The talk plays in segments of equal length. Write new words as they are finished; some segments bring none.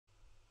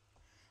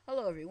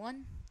Hello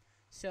everyone.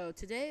 So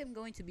today I'm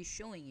going to be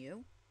showing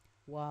you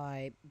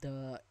why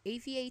the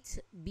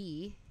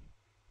AV8B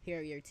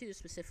Harrier 2,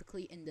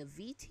 specifically in the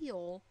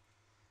VTOL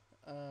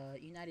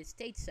United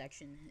States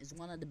section, is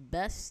one of the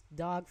best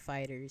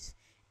dogfighters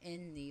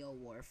in Neo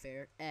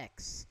Warfare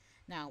X.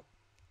 Now,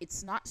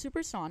 it's not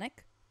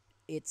supersonic,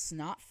 it's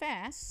not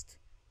fast,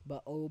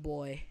 but oh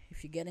boy,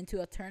 if you get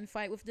into a turn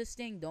fight with this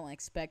thing, don't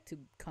expect to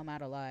come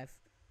out alive.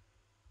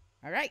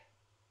 Alright,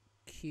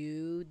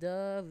 cue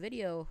the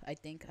video, I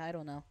think. I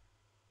don't know.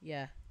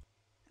 Yeah.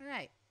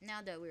 Alright, now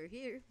that we're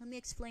here, let me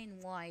explain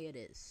why it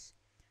is.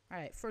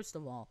 Alright, first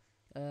of all,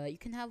 you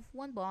can have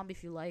one bomb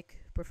if you like,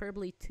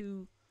 preferably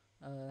two,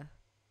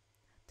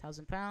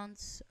 1,000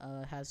 pounds.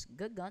 Has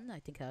good gun, I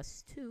think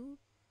has two.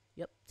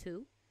 Yep,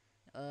 two.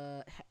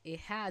 It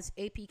has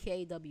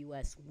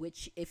APKWS,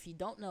 which, if you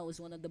don't know, is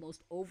one of the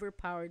most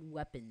overpowered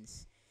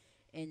weapons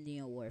in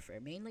Neo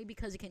Warfare. Mainly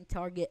because it can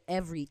target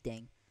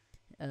everything,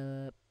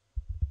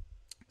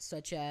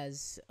 such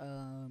as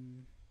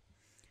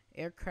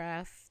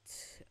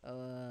aircraft,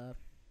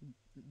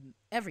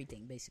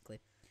 everything basically.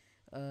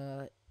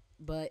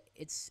 But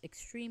it's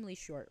extremely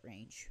short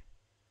range.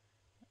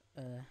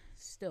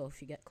 Still,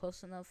 if you get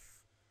close enough,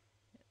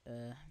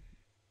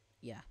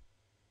 yeah,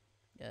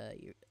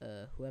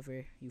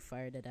 whoever you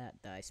fired it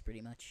at dies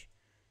pretty much.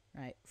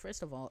 Right.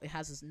 First of all, it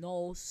has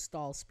no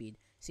stall speed.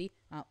 See,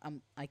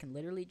 I can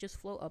literally just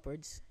float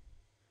upwards.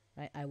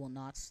 Right. I will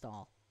not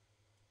stall.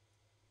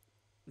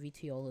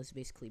 VTOL is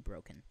basically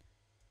broken.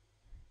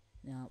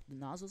 Now, the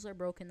nozzles are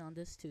broken on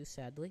this too,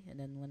 sadly, and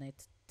then when I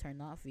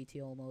turn off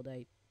VTOL mode,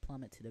 I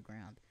plummet to the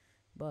ground.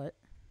 But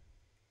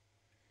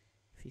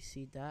if you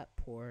see that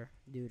poor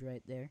dude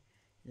right there,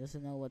 he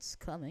doesn't know what's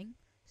coming,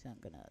 so I'm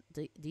gonna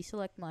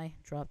deselect my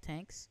drop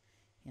tanks,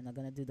 and I'm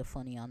gonna do the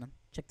funny on him.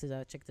 Check this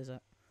out, check this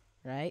out.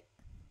 Right?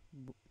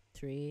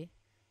 3,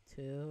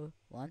 2,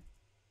 1.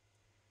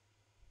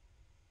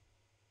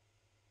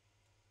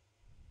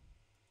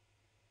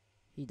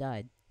 He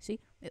died. See?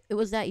 It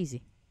was that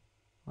easy.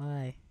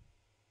 Why?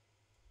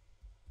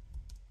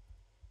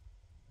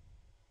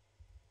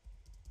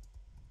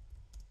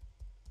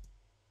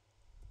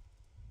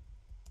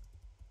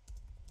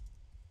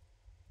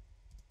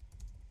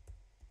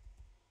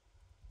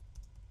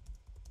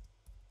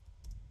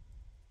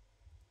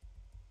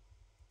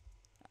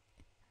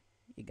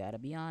 You gotta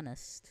be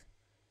honest.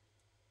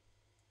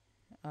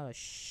 Oh,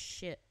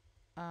 shit.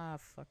 Ah,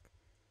 fuck.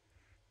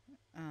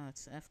 Ah,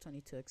 it's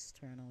F22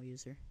 external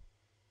user.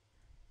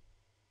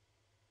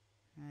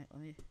 Alright,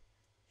 let me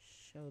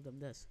show them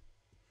this.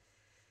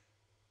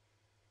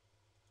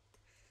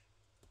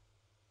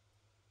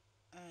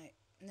 Alright,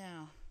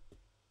 now.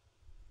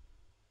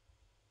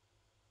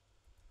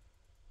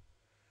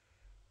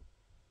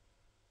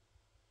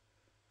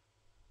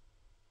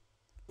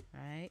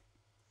 Alright.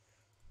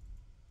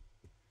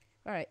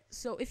 Alright,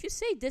 so if you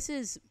say this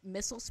is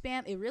missile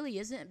spam, it really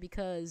isn't,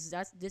 because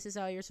this is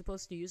how you're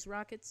supposed to use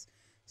rockets.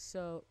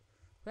 So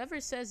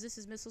whoever says this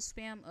is missile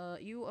spam,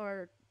 you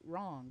are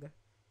wrong.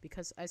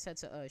 Because I said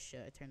so. Oh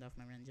shit, I turned off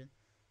my engine.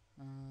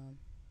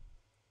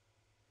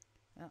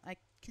 I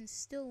can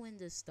still win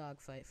this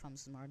dogfight if I'm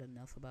smart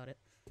enough about it.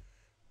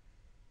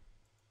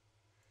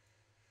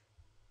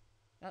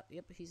 Oh,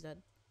 yep, he's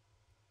dead.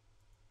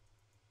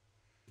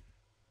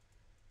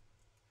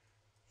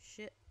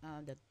 Shit,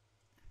 I'm dead.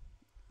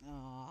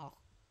 Oh,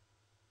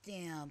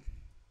 damn.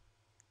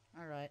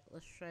 Alright,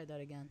 let's try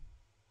that again.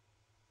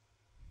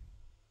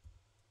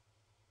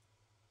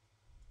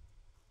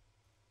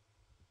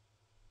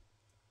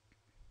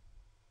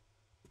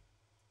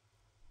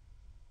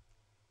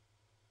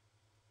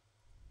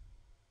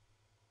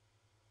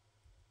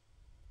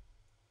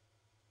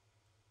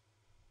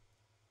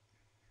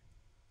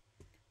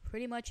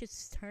 Pretty much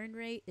its turn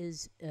rate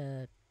is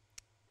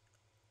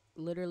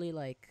literally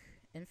like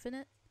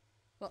infinite.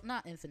 Well,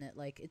 not infinite,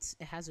 like it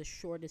has a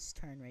shortest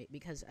turn rate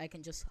because I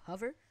can just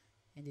hover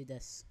and do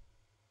this.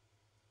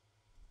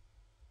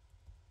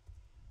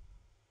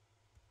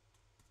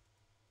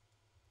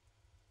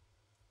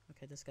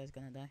 Okay, this guy's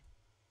gonna die.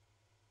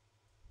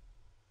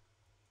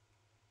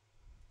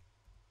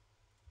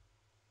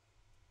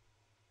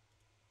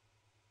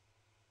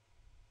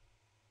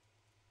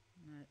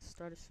 Alright,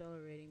 start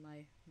accelerating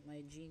my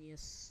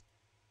genius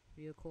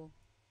vehicle.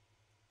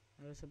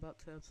 I was about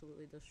to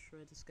absolutely destroy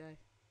this guy.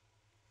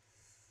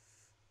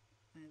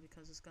 And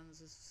because his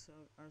guns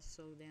are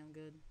so damn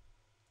good.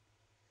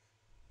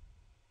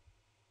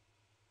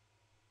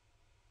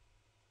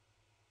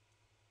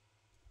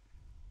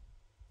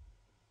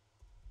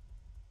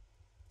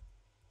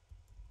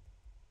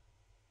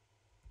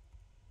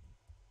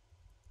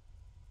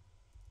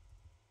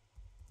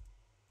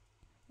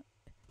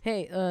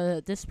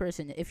 Hey, this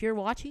person, if you're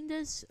watching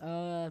this,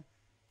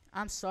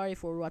 I'm sorry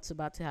for what's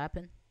about to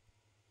happen.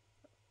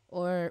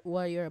 Or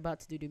what you're about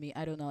to do to me.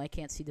 I don't know. I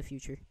can't see the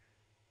future.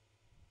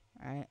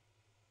 Alright.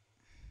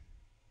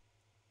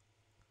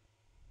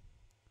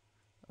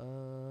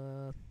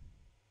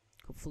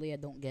 Hopefully I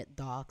don't get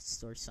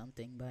doxxed or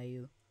something by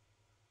you.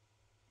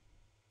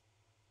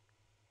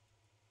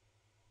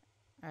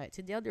 Alright,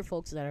 to the other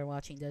folks that are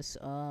watching this,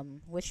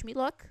 wish me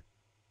luck.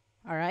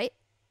 Alright?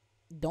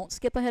 Don't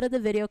skip ahead of the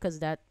video because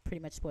that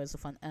pretty much spoils the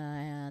fun.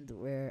 And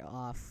we're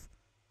off.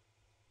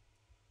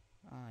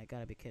 Oh, you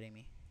gotta be kidding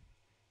me.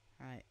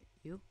 Alright,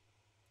 you?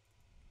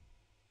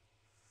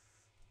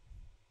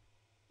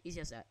 Easy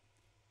as that.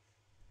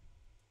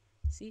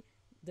 See,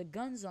 the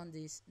guns on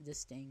this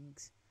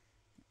things,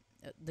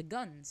 the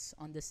guns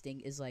on this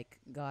thing is like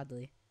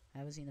godly. I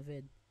haven't seen a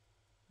vid,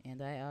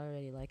 and I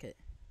already like it.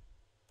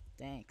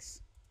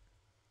 Thanks.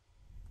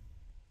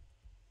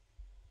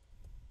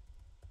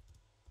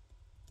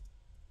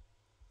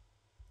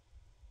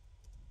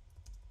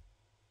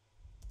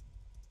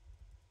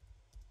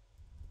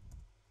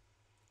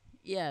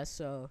 Yeah,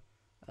 so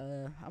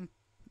I'm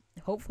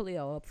hopefully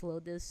I'll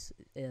upload this.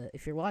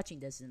 If you're watching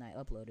this, then I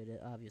uploaded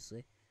it,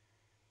 obviously.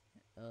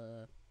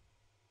 Uh,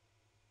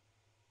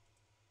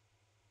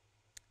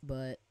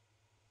 but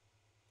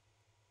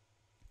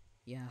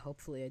yeah,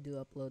 hopefully I do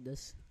upload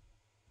this.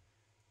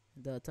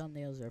 The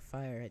thumbnails are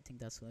fire. I think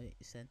that's what you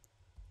said.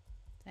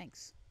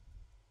 Thanks.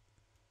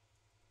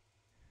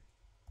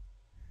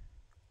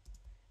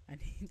 I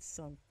need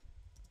some.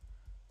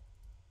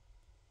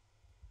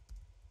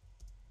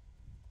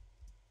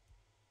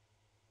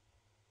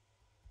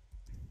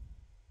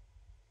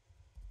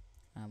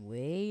 I'm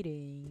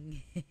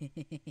waiting.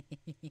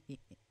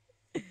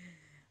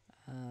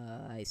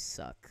 I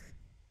suck.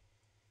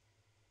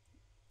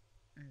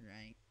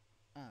 Alright.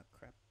 Oh,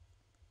 crap.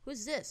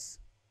 Who's this?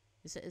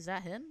 Is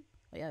that him?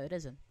 Oh, yeah, it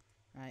is him.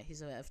 Alright,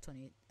 he's a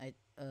F20.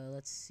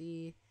 Let's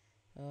see.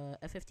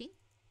 F15?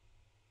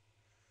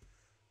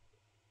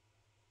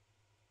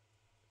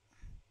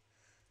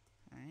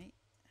 Alright.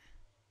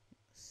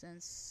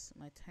 Since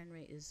my turn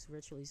rate is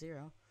virtually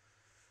 0,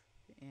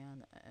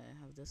 and I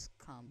have this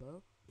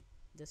combo,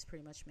 this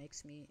pretty much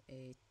makes me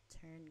a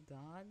turn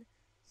god,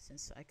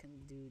 since I can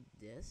do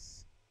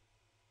this.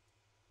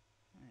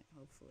 Alright,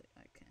 hopefully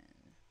I can.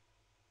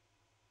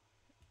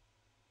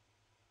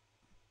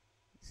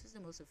 This is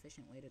the most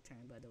efficient way to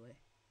turn, by the way.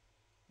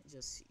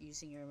 Just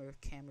using your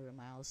camera,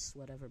 mouse,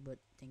 whatever, but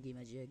thingy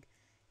majig.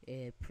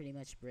 It pretty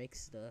much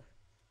breaks the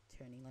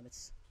turning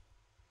limits.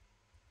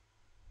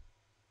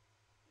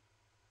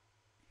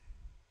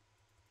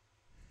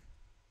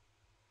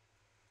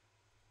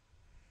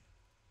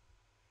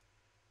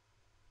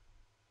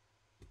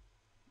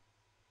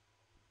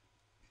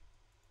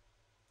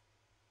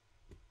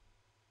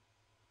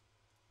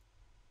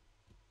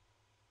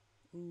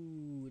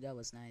 Ooh, that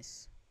was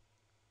nice.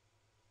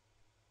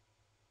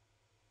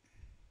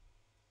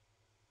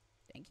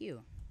 Thank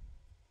you.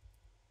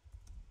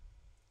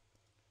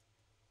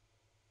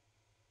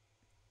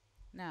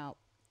 Now,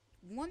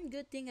 one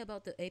good thing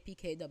about the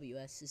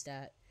APKWS is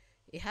that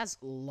it has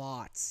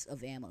lots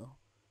of ammo.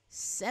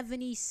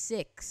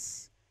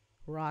 76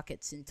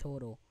 rockets in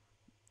total.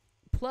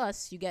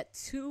 Plus, you get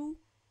 2,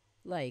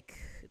 like,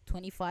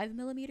 25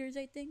 millimeters,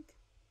 I think.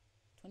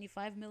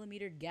 25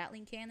 millimeter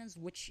Gatling cannons,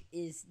 which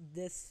is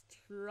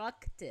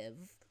destructive.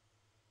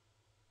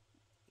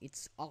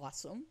 It's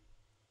awesome.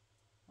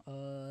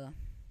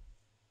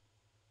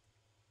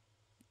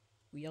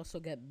 We also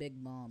get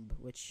Big Bomb,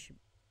 which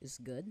is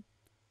good.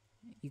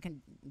 You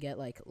can get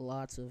like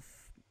lots of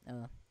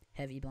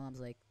heavy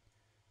bombs, like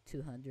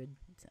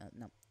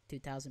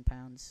 2,000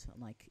 pounds on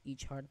like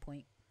each hard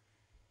point.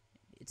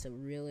 It's a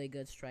really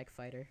good strike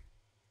fighter.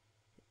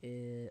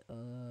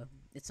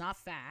 It's not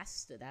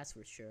fast, that's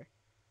for sure.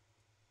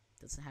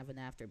 Doesn't have an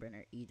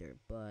afterburner either,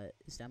 but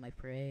is that my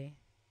prey?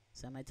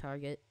 Is that my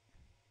target?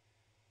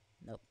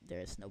 Nope,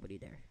 there's nobody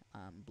there.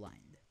 I'm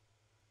blind.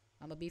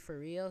 I'm gonna be for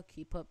real.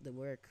 Keep up the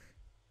work.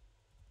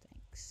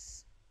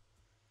 Thanks.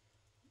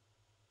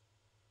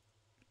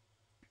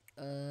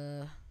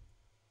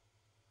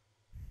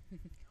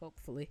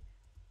 Hopefully.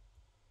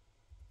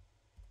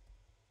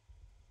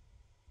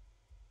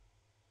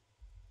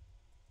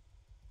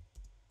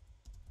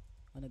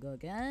 Wanna go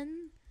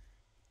again?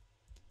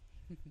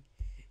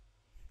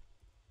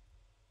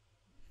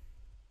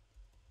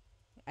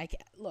 I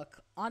can't,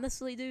 look,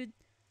 honestly, dude.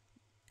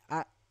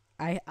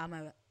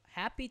 I'm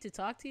happy to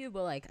talk to you,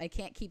 but like I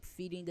can't keep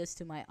feeding this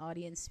to my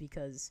audience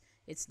because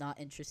it's not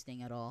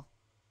interesting at all.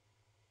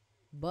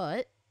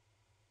 But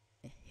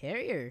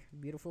Harrier,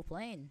 beautiful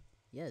plane.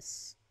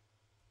 Yes.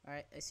 All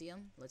right, I see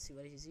him. Let's see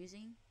what he's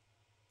using.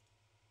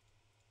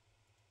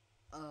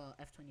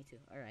 F22.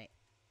 All right.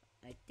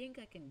 I think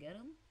I can get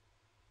him.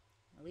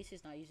 At least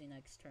he's not using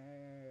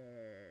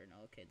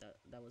external. Okay,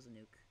 that was a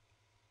nuke.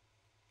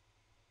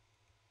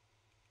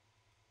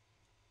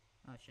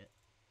 Oh shit.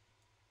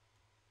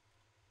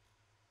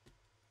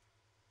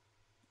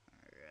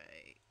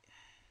 Alright.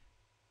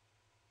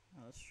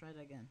 Oh, let's try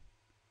that again.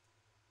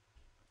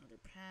 Another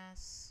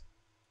pass.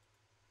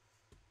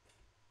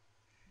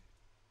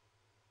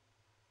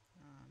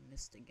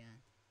 Missed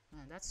again.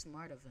 That's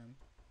smart of him.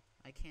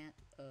 I can't,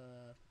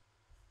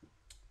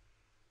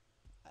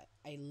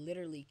 I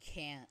literally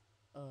can't,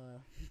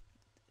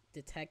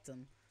 detect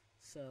him.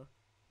 So,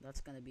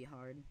 that's gonna be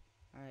hard.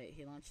 Alright,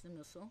 he launched the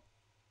missile.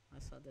 I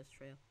saw this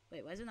trail.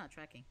 Wait, why is it not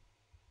tracking?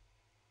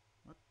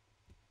 What?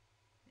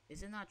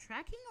 Is it not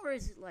tracking, or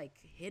is it like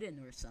hidden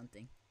or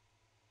something?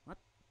 What?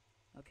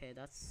 Okay,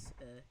 that's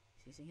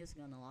he's using his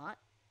gun a lot.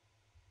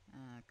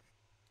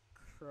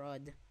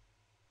 Crud.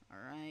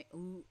 Alright.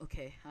 Ooh,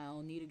 okay.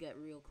 I'll need to get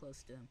real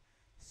close to him.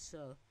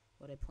 So,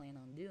 what I plan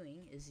on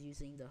doing is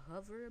using the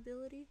hover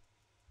ability.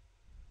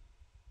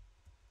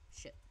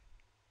 Shit.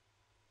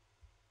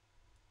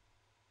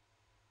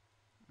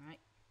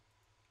 Alright.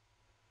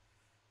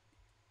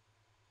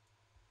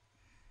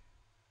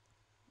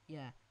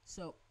 Yeah.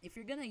 So, if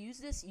you're gonna use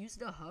this, use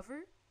the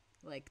hover.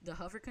 Like, the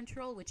hover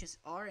control, which is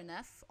R and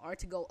F. R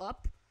to go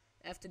up,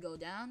 F to go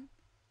down.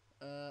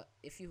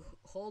 If you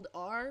hold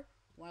R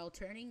while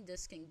turning,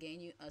 this can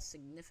gain you a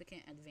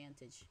significant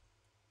advantage.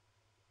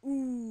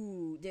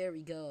 Ooh, there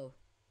we go.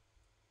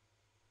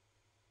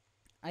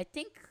 I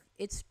think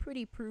it's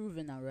pretty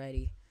proven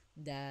already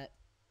that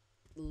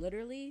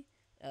literally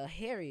a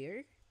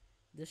Harrier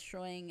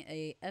destroying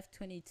a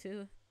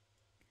F-22.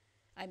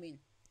 I mean,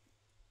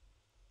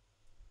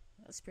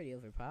 that's pretty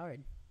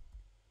overpowered.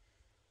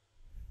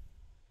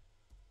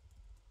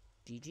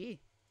 GG.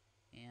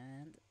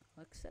 And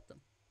I'll accept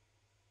them.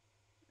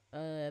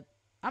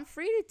 I'm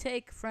free to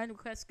take friend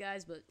requests,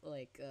 guys, but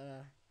like,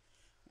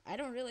 I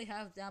don't really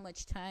have that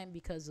much time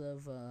because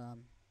of,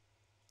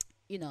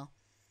 you know,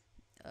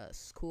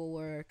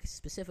 schoolwork.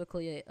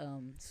 Specifically,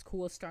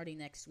 school starting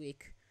next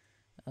week.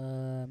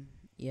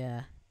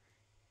 Yeah,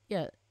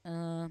 yeah.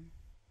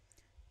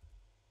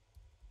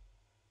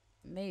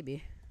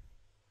 Maybe.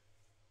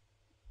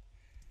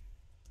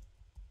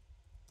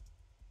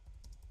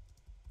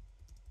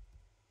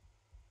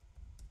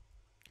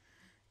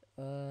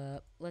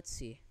 Let's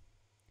see.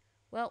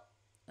 Well,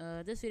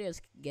 this video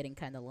is getting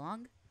kind of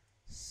long,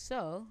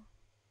 so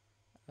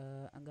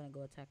I'm gonna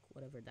go attack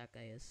whatever that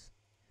guy is.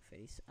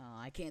 Face.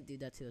 I can't do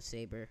that to a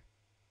saber.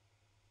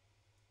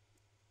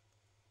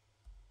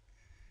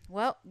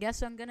 Well,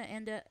 guess I'm gonna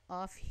end it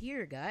off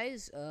here,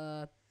 guys.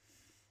 Or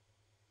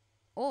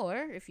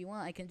if you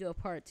want, I can do a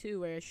part 2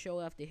 where I show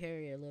off the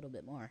Harrier a little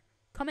bit more.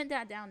 Comment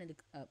that down in the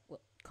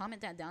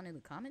comment that down in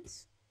the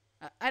comments.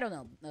 I don't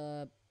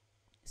know.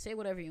 Say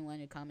whatever you want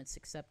in the comments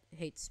except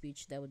hate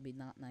speech. That would be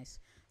not nice.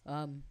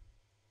 Oh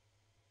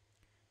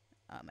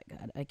my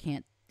god, I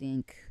can't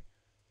think.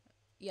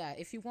 Yeah,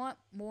 if you want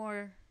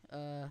more,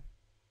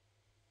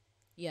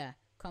 yeah,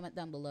 comment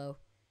down below.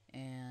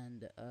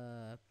 And,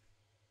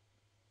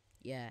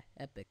 yeah,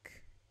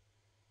 epic.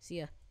 See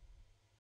ya.